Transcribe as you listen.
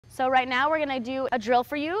So right now we're gonna do a drill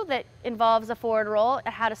for you that involves a forward roll,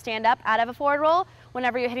 how to stand up out of a forward roll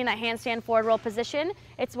whenever you're hitting that handstand forward roll position.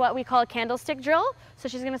 It's what we call a candlestick drill. So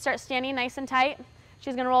she's gonna start standing nice and tight.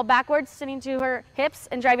 She's gonna roll backwards, sitting to her hips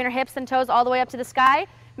and driving her hips and toes all the way up to the sky,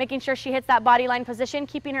 making sure she hits that body line position,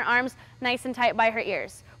 keeping her arms nice and tight by her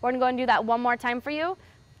ears. We're gonna go and do that one more time for you.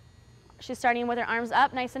 She's starting with her arms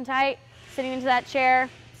up, nice and tight, sitting into that chair,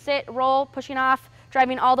 sit, roll, pushing off,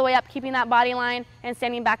 driving all the way up, keeping that body line, and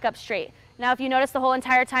standing back up straight. Now, if you notice the whole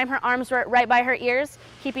entire time her arms were right by her ears,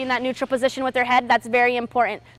 keeping that neutral position with her head, that's very important.